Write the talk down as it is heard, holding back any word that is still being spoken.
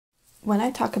When I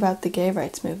talk about the gay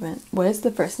rights movement, what is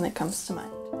the first thing that comes to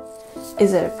mind?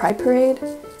 Is it a pride parade?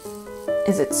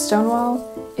 Is it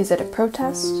Stonewall? Is it a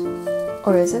protest?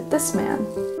 Or is it this man?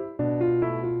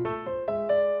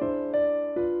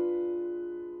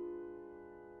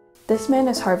 This man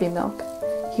is Harvey Milk.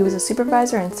 He was a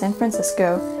supervisor in San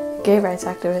Francisco, a gay rights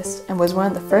activist, and was one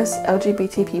of the first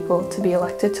LGBT people to be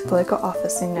elected to political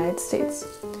office in the United States.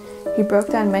 He broke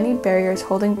down many barriers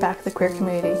holding back the queer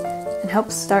community and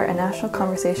helped start a national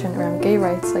conversation around gay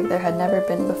rights like there had never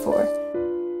been before.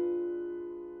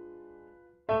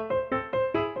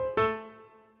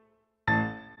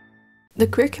 The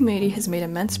queer community has made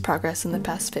immense progress in the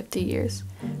past 50 years.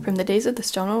 From the days of the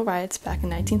Stonewall riots back in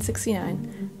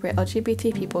 1969, where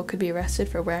LGBT people could be arrested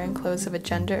for wearing clothes of a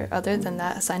gender other than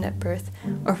that assigned at birth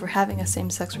or for having a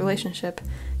same-sex relationship,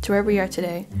 to where we are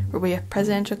today, where we have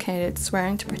presidential candidates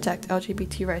swearing to protect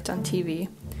LGBT rights on TV.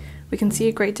 We can see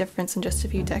a great difference in just a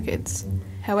few decades.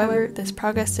 However, this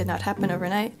progress did not happen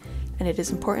overnight, and it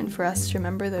is important for us to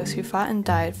remember those who fought and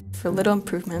died for little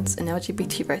improvements in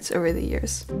LGBT rights over the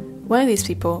years. One of these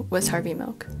people was Harvey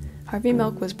Milk. Harvey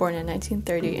Milk was born in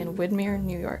 1930 in Widmer,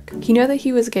 New York. He knew that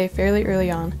he was gay fairly early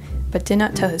on, but did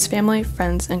not tell his family,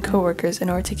 friends, and co-workers in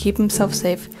order to keep himself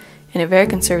safe in a very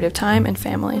conservative time and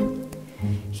family.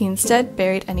 He instead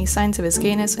buried any signs of his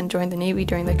gayness and joined the Navy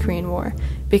during the Korean War,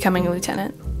 becoming a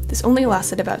lieutenant. This only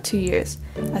lasted about 2 years,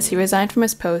 as he resigned from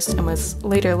his post and was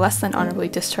later less than honorably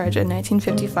discharged in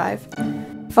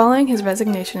 1955. Following his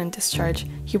resignation and discharge,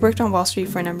 he worked on Wall Street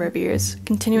for a number of years,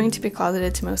 continuing to be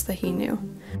closeted to most that he knew.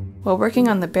 While working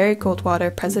on the Barry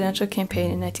Goldwater presidential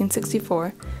campaign in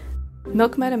 1964,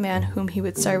 Milk met a man whom he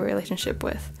would start a relationship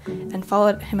with, and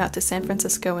followed him out to San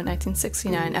Francisco in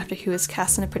 1969 after he was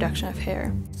cast in a production of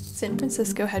Hair. San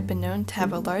Francisco had been known to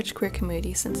have a large queer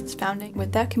community since its founding,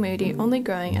 with that community only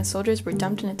growing as soldiers were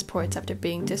dumped in its ports after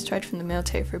being discharged from the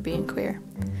military for being queer.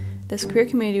 This queer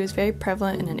community was very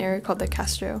prevalent in an area called the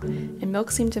Castro, and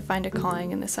Milk seemed to find a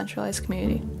calling in the centralized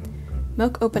community.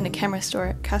 Milk opened a camera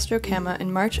store, Castro Cama,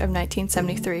 in March of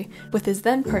 1973 with his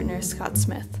then partner Scott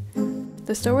Smith.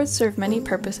 The store would serve many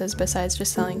purposes besides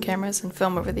just selling cameras and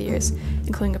film over the years,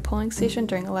 including a polling station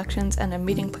during elections and a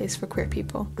meeting place for queer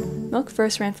people. Milk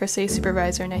first ran for city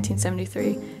supervisor in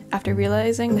 1973, after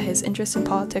realizing that his interest in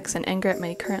politics and anger at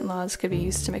many current laws could be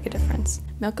used to make a difference.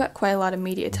 Milk got quite a lot of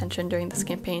media attention during this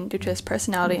campaign due to his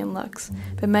personality and looks,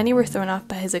 but many were thrown off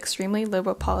by his extremely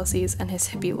liberal policies and his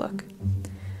hippie look.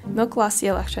 Milk lost the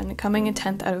election, coming in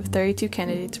 10th out of 32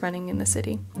 candidates running in the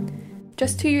city.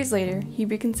 Just 2 years later, he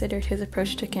reconsidered his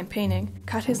approach to campaigning,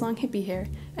 cut his long hippie hair,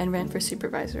 and ran for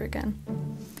supervisor again.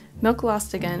 Milk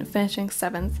lost again, finishing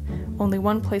 7th, only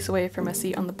one place away from a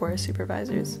seat on the Board of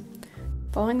Supervisors.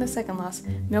 Following the second loss,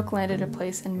 Milk landed a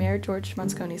place in Mayor George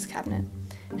Mosconi's cabinet.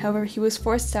 However, he was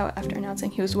forced out after announcing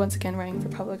he was once again running for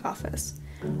public office.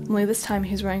 Only this time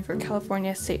he was running for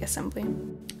California State Assembly.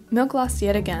 Milk lost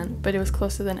yet again, but it was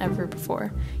closer than ever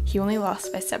before. He only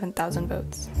lost by 7,000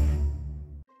 votes.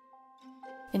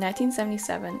 In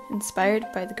 1977, inspired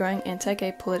by the growing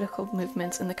anti-gay political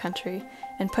movements in the country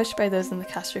and pushed by those in the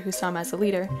Castro who saw him as a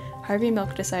leader, Harvey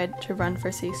Milk decided to run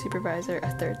for city supervisor a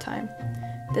third time.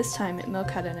 This time, Milk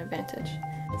had an advantage.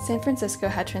 San Francisco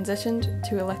had transitioned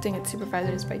to electing its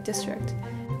supervisors by district,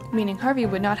 meaning Harvey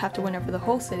would not have to win over the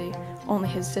whole city, only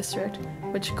his district,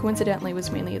 which coincidentally was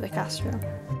mainly the Castro.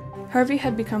 Harvey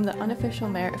had become the unofficial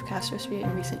mayor of Castro Street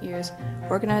in recent years,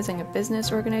 organizing a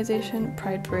business organization,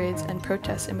 pride parades, and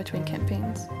protests in between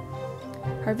campaigns.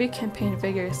 Harvey campaigned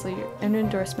vigorously, earned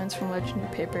endorsements from large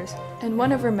newspapers, and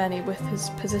won over many with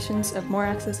his positions of more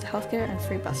access to healthcare and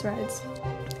free bus rides.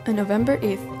 On November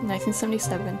 8,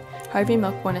 1977, Harvey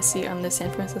Milk won a seat on the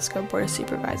San Francisco Board of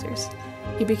Supervisors.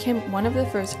 He became one of the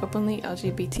first openly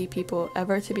LGBT people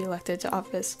ever to be elected to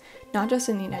office, not just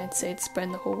in the United States, but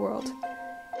in the whole world.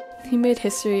 He made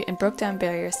history and broke down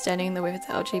barriers standing in the way of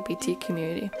the LGBT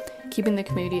community, keeping the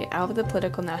community out of the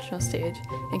political national stage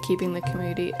and keeping the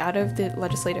community out of the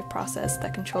legislative process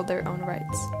that controlled their own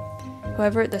rights.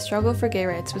 However, the struggle for gay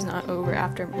rights was not over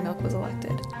after Milk was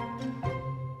elected.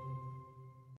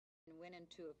 Went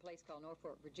into a place called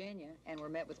Norfolk, Virginia, and were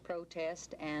met with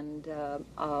protest and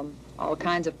all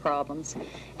kinds of problems.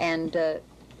 And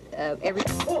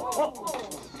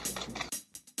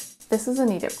This is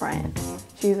Anita Bryant.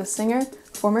 She is a singer,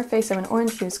 former face of an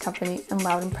orange juice company, and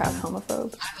loud and proud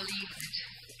homophobe. I believe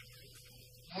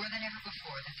that more than ever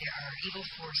before that there are evil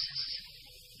forces,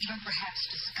 even perhaps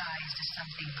disguised as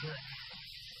something good,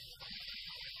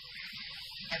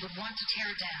 that would want to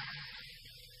tear down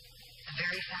the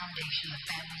very foundation of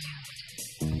family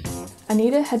unity.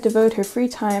 Anita had devoted her free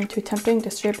time to attempting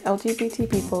to strip LGBT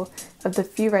people of the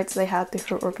few rights they had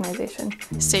through her organization,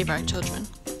 Save Our Children,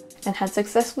 and had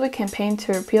successfully campaigned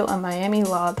to repeal a Miami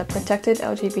law that protected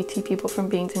LGBT people from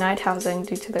being denied housing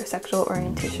due to their sexual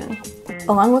orientation.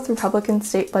 Along with Republican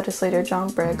state legislator John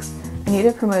Briggs,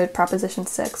 Anita promoted Proposition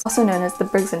 6, also known as the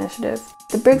Briggs Initiative.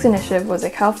 The Briggs Initiative was a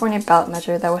California ballot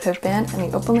measure that would have banned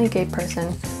any openly gay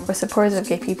person or supporters of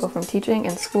gay people from teaching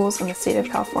in schools in the state of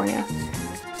California.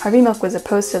 Harvey Milk was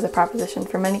opposed to the proposition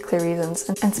for many clear reasons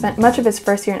and spent much of his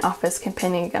first year in office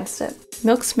campaigning against it.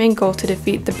 Milk's main goal to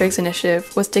defeat the Briggs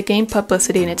Initiative was to gain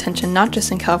publicity and attention not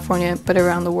just in California, but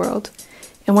around the world.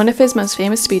 In one of his most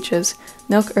famous speeches,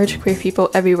 Milk urged queer people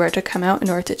everywhere to come out in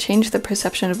order to change the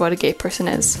perception of what a gay person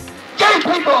is. Gay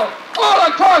people all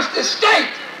across the state,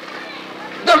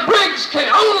 the Briggs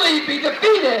can only be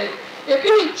defeated if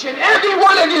each and every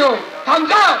one of you comes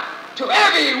out to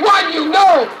everyone you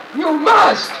know you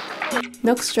must.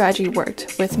 Milk's strategy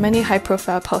worked, with many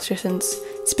high-profile politicians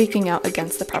speaking out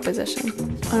against the proposition.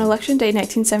 On Election Day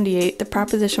 1978, the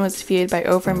proposition was defeated by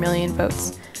over 1 million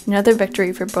votes, another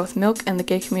victory for both Milk and the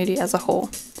gay community as a whole.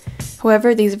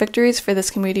 However, these victories for this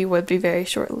community would be very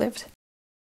short-lived.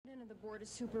 The Board of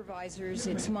Supervisors,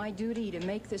 it's my duty to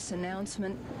make this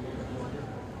announcement.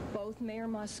 Both Mayor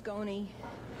Moscone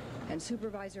and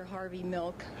Supervisor Harvey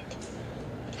Milk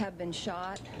have been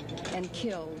shot and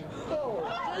killed.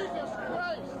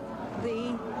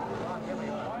 The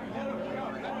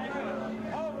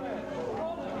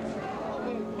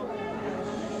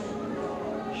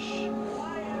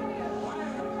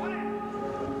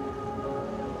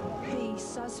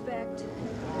suspect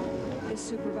is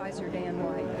Supervisor Dan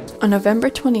White. On November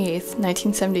 28,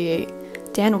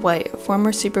 1978, Dan White, a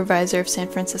former supervisor of San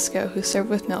Francisco who served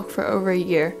with Milk for over a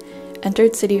year,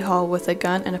 entered City Hall with a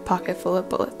gun and a pocket full of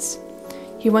bullets.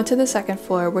 He went to the second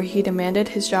floor where he demanded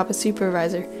his job as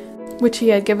supervisor, which he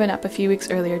had given up a few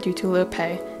weeks earlier due to low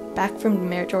pay, back from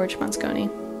Mayor George Moscone.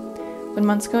 When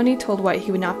Moscone told White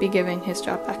he would not be giving his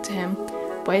job back to him,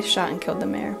 White shot and killed the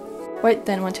mayor. White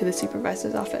then went to the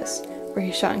supervisor's office, where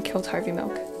he shot and killed Harvey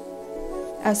Milk.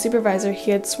 As supervisor,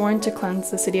 he had sworn to cleanse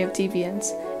the city of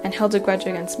deviants and held a grudge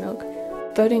against Milk,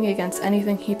 voting against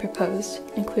anything he proposed,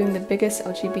 including the biggest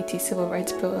LGBT civil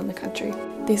rights bill in the country.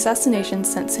 The assassination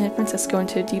sent San Francisco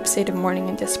into a deep state of mourning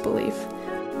and disbelief,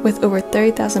 with over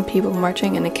 30,000 people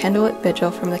marching in a candlelit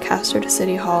vigil from the Castro to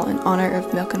City Hall in honor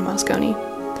of Milk and Moscone.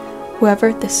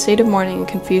 However, this state of mourning and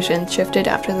confusion shifted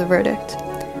after the verdict.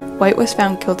 White was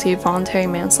found guilty of voluntary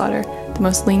manslaughter, the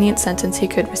most lenient sentence he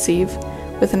could receive,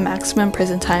 with a maximum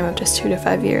prison time of just 2 to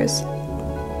 5 years.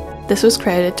 This was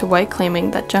credited to White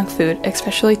claiming that junk food,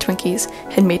 especially Twinkies,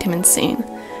 had made him insane.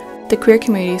 The queer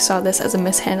community saw this as a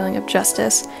mishandling of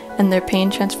justice, and their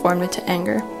pain transformed into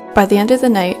anger. By the end of the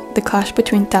night, the clash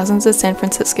between thousands of San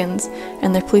Franciscans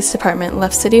and their police department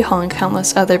left City Hall and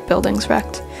countless other buildings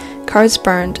wrecked, cars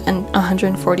burned, and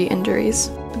 140 injuries.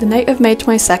 The night of May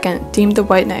 22nd, deemed the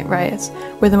White Night riots,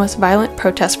 were the most violent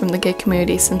protests from the gay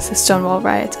community since the Stonewall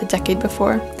riots a decade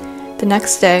before. The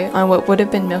next day, on what would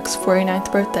have been Milk's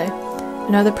 49th birthday,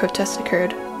 another protest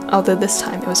occurred, although this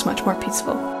time it was much more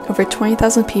peaceful. Over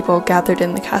 20,000 people gathered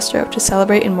in the Castro to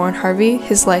celebrate and mourn Harvey,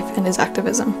 his life, and his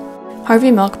activism.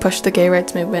 Harvey Milk pushed the gay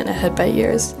rights movement ahead by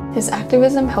years. His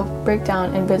activism helped break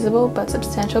down invisible but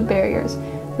substantial barriers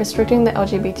restricting the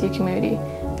LGBT community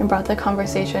and brought the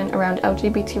conversation around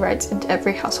LGBT rights into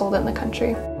every household in the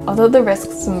country. Although the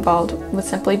risks involved with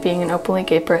simply being an openly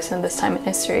gay person this time in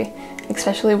history,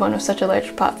 especially one with such a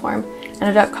large platform,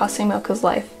 ended up costing Milk his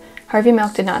life, Harvey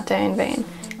Milk did not die in vain.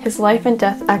 His life and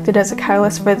death acted as a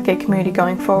catalyst for the gay community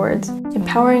going forwards,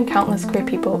 empowering countless queer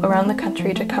people around the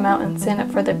country to come out and stand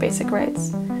up for their basic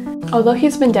rights. Although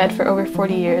he's been dead for over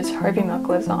 40 years, Harvey Milk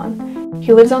lives on.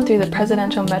 He lives on through the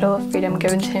Presidential Medal of Freedom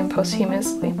given to him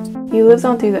posthumously. He lives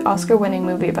on through the Oscar-winning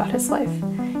movie about his life.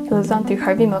 He lives on through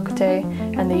Harvey Milk Day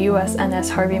and the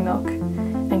USNS Harvey Milk,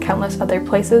 and countless other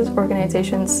places,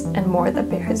 organizations, and more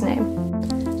that bear his name.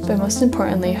 But most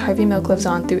importantly, Harvey Milk lives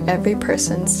on through every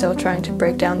person still trying to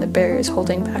break down the barriers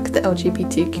holding back the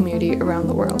LGBT community around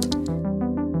the world.